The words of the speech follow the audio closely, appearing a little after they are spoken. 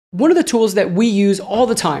One of the tools that we use all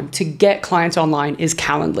the time to get clients online is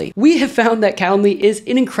Calendly. We have found that Calendly is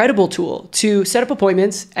an incredible tool to set up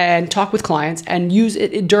appointments and talk with clients and use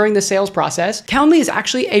it during the sales process. Calendly is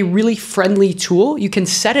actually a really friendly tool. You can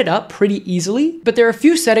set it up pretty easily, but there are a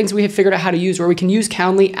few settings we have figured out how to use where we can use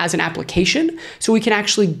Calendly as an application. So we can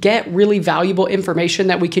actually get really valuable information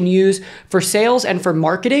that we can use for sales and for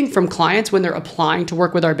marketing from clients when they're applying to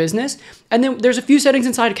work with our business. And then there's a few settings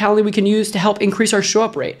inside Calendly we can use to help increase our show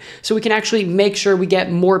up rate. So we can actually make sure we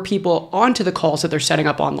get more people onto the calls that they're setting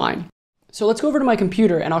up online. So let's go over to my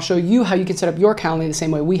computer and I'll show you how you can set up your Calendly the same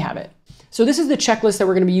way we have it. So this is the checklist that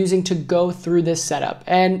we're going to be using to go through this setup.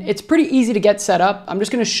 And it's pretty easy to get set up. I'm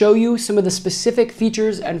just going to show you some of the specific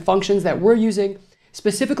features and functions that we're using,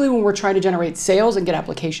 specifically when we're trying to generate sales and get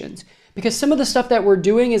applications. Because some of the stuff that we're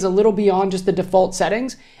doing is a little beyond just the default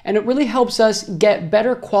settings, and it really helps us get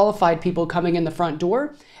better qualified people coming in the front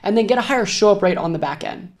door and then get a higher show up rate on the back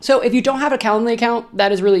end. So if you don't have a Calendly account,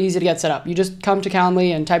 that is really easy to get set up. You just come to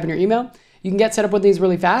Calendly and type in your email. You can get set up with these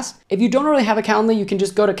really fast. If you don't really have a Calendly, you can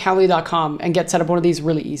just go to calendly.com and get set up one of these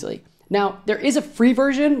really easily. Now, there is a free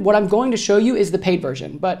version. What I'm going to show you is the paid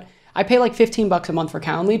version, but I pay like $15 a month for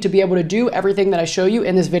Calendly to be able to do everything that I show you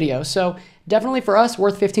in this video. So definitely for us,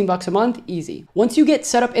 worth $15 a month, easy. Once you get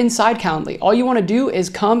set up inside Calendly, all you want to do is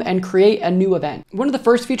come and create a new event. One of the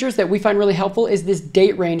first features that we find really helpful is this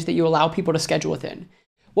date range that you allow people to schedule within.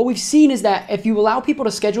 What we've seen is that if you allow people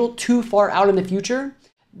to schedule too far out in the future,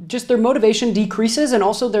 just their motivation decreases and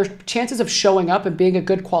also their chances of showing up and being a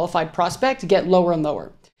good qualified prospect get lower and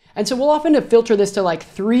lower. And so we'll often filter this to like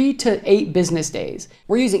 3 to 8 business days.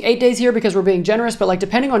 We're using 8 days here because we're being generous, but like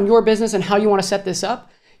depending on your business and how you want to set this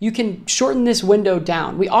up, you can shorten this window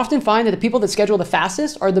down. We often find that the people that schedule the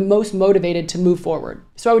fastest are the most motivated to move forward.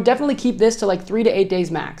 So I would definitely keep this to like 3 to 8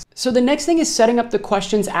 days max. So the next thing is setting up the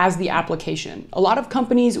questions as the application. A lot of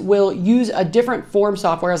companies will use a different form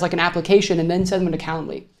software as like an application and then send them to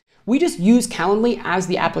Calendly. We just use Calendly as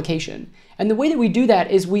the application. And the way that we do that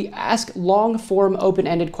is we ask long form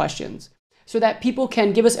open-ended questions so that people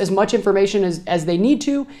can give us as much information as they need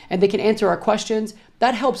to and they can answer our questions.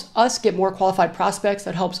 That helps us get more qualified prospects.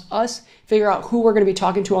 That helps us figure out who we're going to be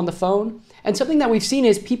talking to on the phone. And something that we've seen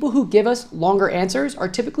is people who give us longer answers are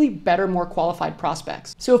typically better, more qualified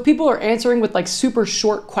prospects. So if people are answering with like super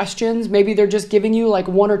short questions, maybe they're just giving you like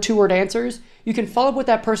 1 or 2 word answers, you can follow up with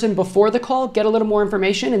that person before the call, get a little more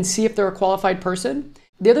information and see if they're a qualified person.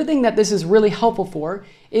 The other thing that this is really helpful for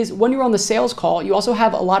is when you're on the sales call, you also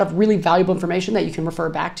have a lot of really valuable information that you can refer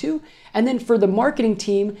back to. And then for the marketing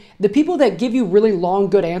team, the people that give you really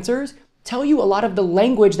long, good answers tell you a lot of the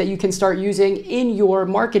language that you can start using in your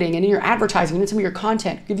marketing and in your advertising and in some of your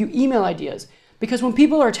content, give you email ideas. Because when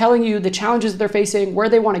people are telling you the challenges that they're facing, where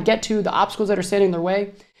they want to get to, the obstacles that are standing in their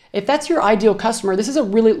way, if that's your ideal customer, this is a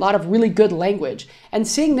lot of really good language, and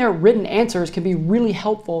seeing their written answers can be really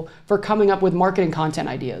helpful for coming up with marketing content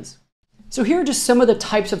ideas. So here are just some of the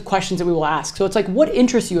types of questions that we will ask. So it's like, what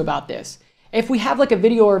interests you about this? If we have like a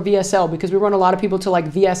video or a VSL, because we run a lot of people to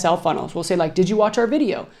like VSL funnels, we'll say like, did you watch our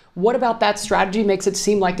video? What about that strategy makes it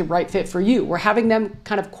seem like the right fit for you? We're having them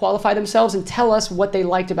kind of qualify themselves and tell us what they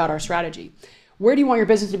liked about our strategy. Where do you want your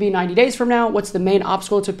business to be 90 days from now? What's the main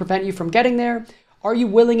obstacle to prevent you from getting there? Are you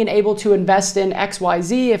willing and able to invest in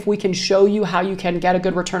XYZ if we can show you how you can get a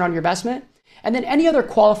good return on your investment? And then any other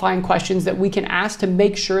qualifying questions that we can ask to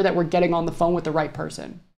make sure that we're getting on the phone with the right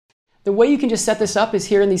person. The way you can just set this up is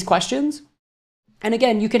here in these questions. And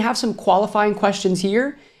again, you can have some qualifying questions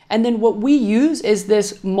here. And then what we use is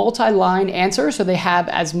this multi-line answer so they have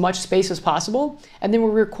as much space as possible. And then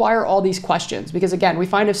we require all these questions because again, we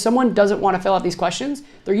find if someone doesn't want to fill out these questions,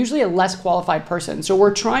 they're usually a less qualified person. So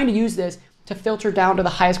we're trying to use this to filter down to the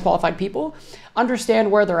highest qualified people,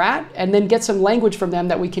 understand where they're at, and then get some language from them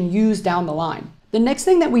that we can use down the line. The next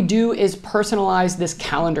thing that we do is personalize this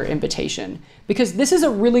calendar invitation, because this is a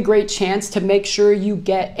really great chance to make sure you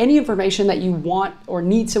get any information that you want or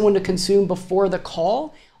need someone to consume before the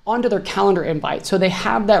call onto their calendar invite. So they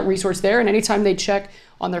have that resource there, and anytime they check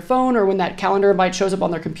on their phone or when that calendar invite shows up on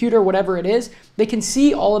their computer, whatever it is, they can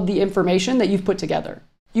see all of the information that you've put together.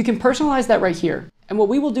 You can personalize that right here. And what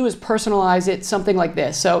we will do is personalize it something like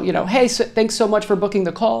this. So, hey, thanks so much for booking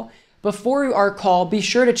the call. Before our call, be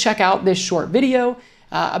sure to check out this short video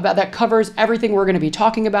that covers everything we're going to be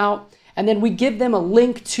talking about. And then we give them a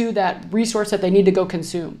link to that resource that they need to go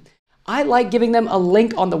consume. I like giving them a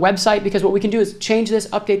link on the website because what we can do is change this,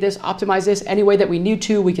 update this, optimize this any way that we need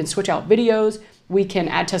to. We can switch out videos, we can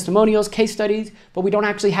add testimonials, case studies, but we don't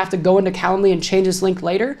actually have to go into Calendly and change this link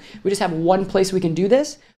later. We just have one place we can do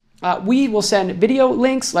this. We will send video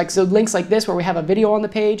links, links like this where we have a video on the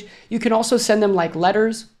page. You can also send them like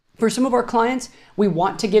letters. For some of our clients, we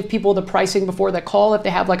want to give people the pricing before the call. If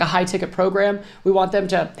they have like a high ticket program, we want them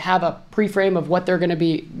to have a pre-frame of what they're going to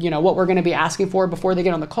be, what we're going to be asking for before they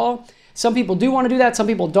get on the call. Some people do want to do that. Some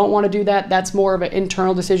people don't want to do that. That's more of an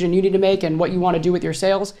internal decision you need to make and what you want to do with your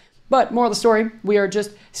sales. But moral of the story, we are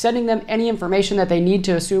just sending them any information that they need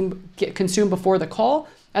to consume before the call.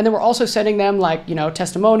 And then we're also sending them like,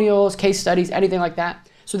 testimonials, case studies, anything like that,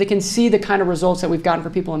 so they can see the kind of results that we've gotten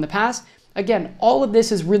for people in the past. Again, all of this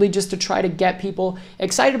is really just to try to get people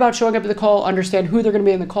excited about showing up to the call, understand who they're going to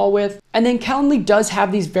be in the call with. And then Calendly does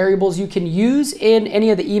have these variables you can use in any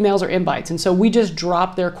of the emails or invites. And so we just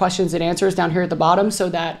drop their questions and answers down here at the bottom so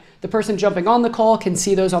that the person jumping on the call can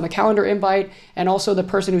see those on the calendar invite, and also the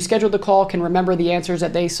person who scheduled the call can remember the answers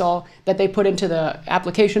that they saw that they put into the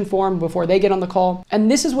application form before they get on the call.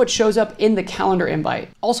 And this is what shows up in the calendar invite.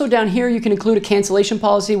 Also down here, you can include a cancellation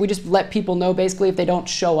policy. We just let people know basically if they don't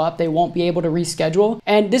show up, they won't be able to reschedule.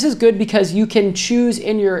 And this is good because you can choose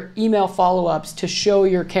in your email follow-ups to show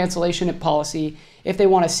your cancellation policy if they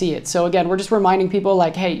want to see it. So again, we're just reminding people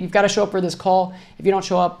like, hey, you've got to show up for this call. If you don't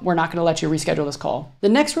show up, we're not going to let you reschedule this call. The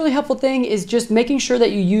next really helpful thing is just making sure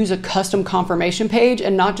that you use a custom confirmation page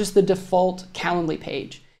and not just the default Calendly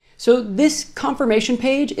page. So this confirmation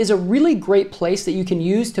page is a really great place that you can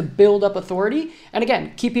use to build up authority. And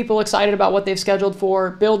again, keep people excited about what they've scheduled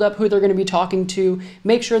for, build up who they're going to be talking to,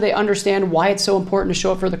 make sure they understand why it's so important to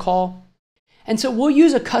show up for the call. And so we'll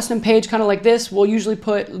use a custom page kind of like this. We'll usually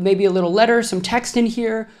put maybe a little letter, some text in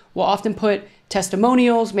here. We'll often put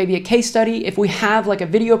testimonials, maybe a case study. If we have like a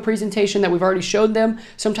video presentation that we've already showed them,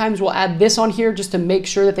 sometimes we'll add this on here just to make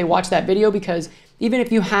sure that they watch that video, because even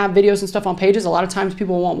if you have videos and stuff on pages, a lot of times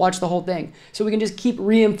people won't watch the whole thing. So we can just keep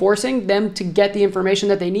reinforcing them to get the information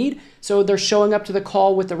that they need. So they're showing up to the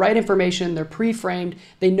call with the right information, they're pre-framed,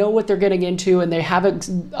 they know what they're getting into, and they have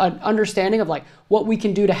an understanding of like what we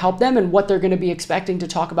can do to help them and what they're going to be expecting to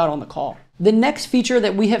talk about on the call. The next feature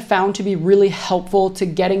that we have found to be really helpful to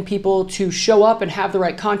getting people to show up and have the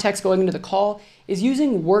right context going into the call is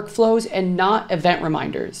using workflows and not event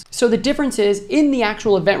reminders. So the difference is in the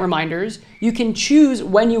actual event reminders, you can choose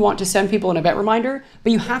when you want to send people an event reminder,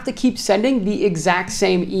 but you have to keep sending the exact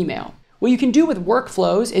same email. What you can do with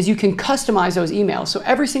workflows is you can customize those emails. So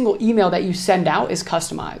every single email that you send out is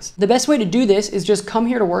customized. The best way to do this is just come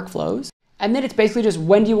here to workflows, and then it's basically just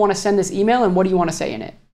when do you want to send this email and what do you want to say in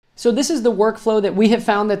it. So this is the workflow that we have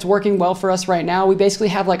found that's working well for us right now. We basically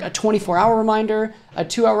have like a 24-hour reminder, a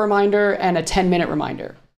 2-hour reminder, and a 10-minute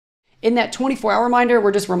reminder. In that 24-hour reminder,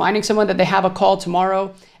 we're just reminding someone that they have a call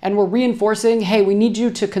tomorrow, and we're reinforcing, hey, we need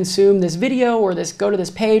you to consume this video or go to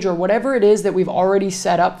this page or whatever it is that we've already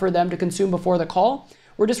set up for them to consume before the call.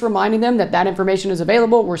 We're just reminding them that that information is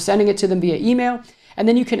available. We're sending it to them via email, and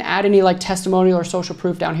then you can add any like testimonial or social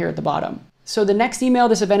proof down here at the bottom. So the next email,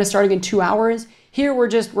 this event is starting in 2 hours. Here, we're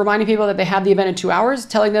just reminding people that they have the event in 2 hours,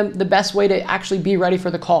 telling them the best way to actually be ready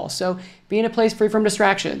for the call. So be in a place free from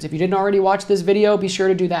distractions. If you didn't already watch this video, be sure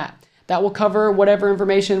to do that. That will cover whatever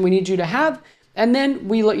information we need you to have. And then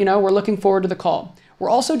we're looking forward to the call. We're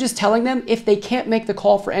also just telling them if they can't make the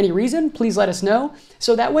call for any reason, please let us know.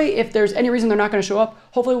 So that way, if there's any reason they're not going to show up,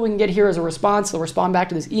 hopefully we can get here as a response. They'll respond back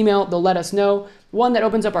to this email. They'll let us know. One, that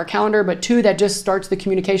opens up our calendar, but two, that just starts the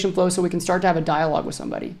communication flow so we can start to have a dialogue with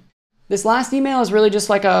somebody. This last email is really just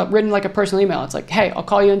like written like a personal email. It's like, hey, I'll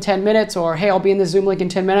call you in 10 minutes, or hey, I'll be in the Zoom link in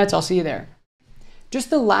 10 minutes. I'll see you there. Just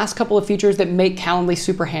the last couple of features that make Calendly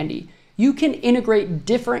super handy. You can integrate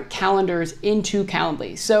different calendars into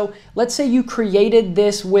Calendly. So let's say you created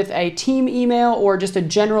this with a team email or just a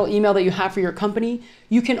general email that you have for your company.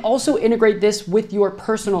 You can also integrate this with your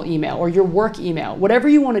personal email or your work email, whatever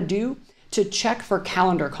you want to do to check for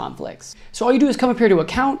calendar conflicts. So all you do is come up here to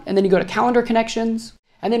account, and then you go to calendar connections.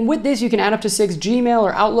 And then with this, you can add up to 6 Gmail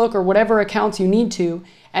or Outlook or whatever accounts you need to.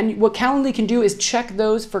 And what Calendly can do is check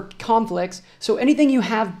those for conflicts. So anything you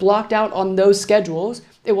have blocked out on those schedules,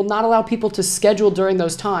 it will not allow people to schedule during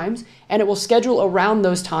those times, and it will schedule around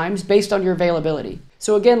those times based on your availability.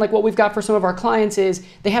 So again, like what we've got for some of our clients is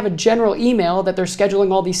they have a general email that they're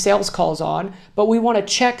scheduling all these sales calls on, but we want to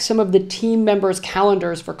check some of the team members'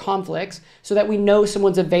 calendars for conflicts so that we know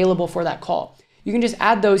someone's available for that call. You can just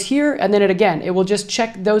add those here, and then it will just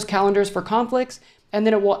check those calendars for conflicts, and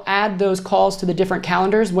then it will add those calls to the different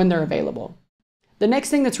calendars when they're available. The next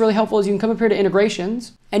thing that's really helpful is you can come up here to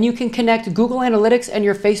integrations, and you can connect Google Analytics and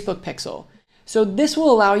your Facebook pixel. So this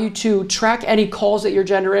will allow you to track any calls that you're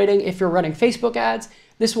generating if you're running Facebook ads.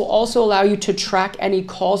 This will also allow you to track any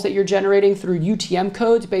calls that you're generating through UTM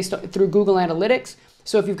codes through Google Analytics.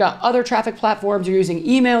 So if you've got other traffic platforms, you're using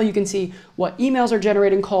email, you can see what emails are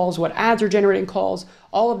generating calls, what ads are generating calls.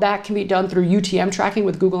 All of that can be done through UTM tracking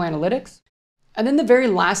with Google Analytics. And then the very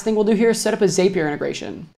last thing we'll do here is set up a Zapier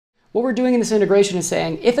integration. What we're doing in this integration is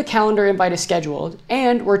saying if a calendar invite is scheduled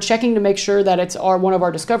and we're checking to make sure that it's one of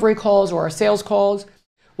our discovery calls or our sales calls,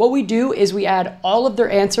 what we do is we add all of their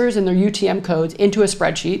answers and their UTM codes into a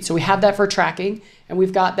spreadsheet. So we have that for tracking, and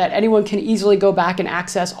we've got that anyone can easily go back and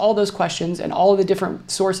access all those questions and all of the different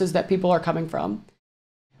sources that people are coming from.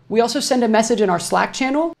 We also send a message in our Slack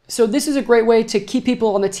channel. So this is a great way to keep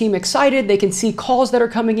people on the team excited. They can see calls that are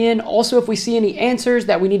coming in. Also, if we see any answers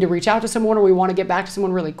that we need to reach out to someone or we want to get back to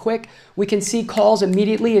someone really quick, we can see calls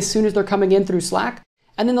immediately as soon as they're coming in through Slack.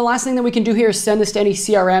 And then the last thing that we can do here is send this to any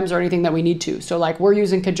CRMs or anything that we need to. So like we're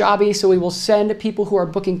using Kajabi, so we will send people who are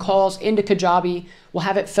booking calls into Kajabi. We'll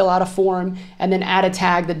have it fill out a form and then add a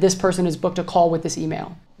tag that this person has booked a call with this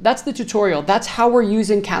email. That's the tutorial. That's how we're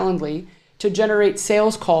using Calendly to generate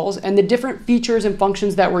sales calls and the different features and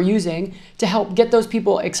functions that we're using to help get those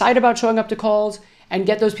people excited about showing up to calls and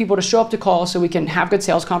get those people to show up to calls so we can have good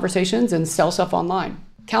sales conversations and sell stuff online.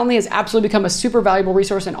 Calendly has absolutely become a super valuable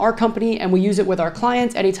resource in our company, and we use it with our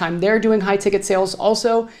clients anytime they're doing high ticket sales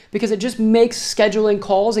also, because it just makes scheduling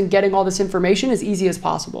calls and getting all this information as easy as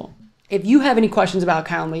possible. If you have any questions about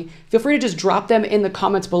Calendly, feel free to just drop them in the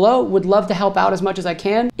comments below. Would love to help out as much as I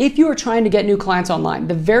can. If you are trying to get new clients online,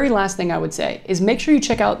 the very last thing I would say is make sure you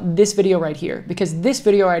check out this video right here, because this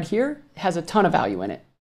video right here has a ton of value in it.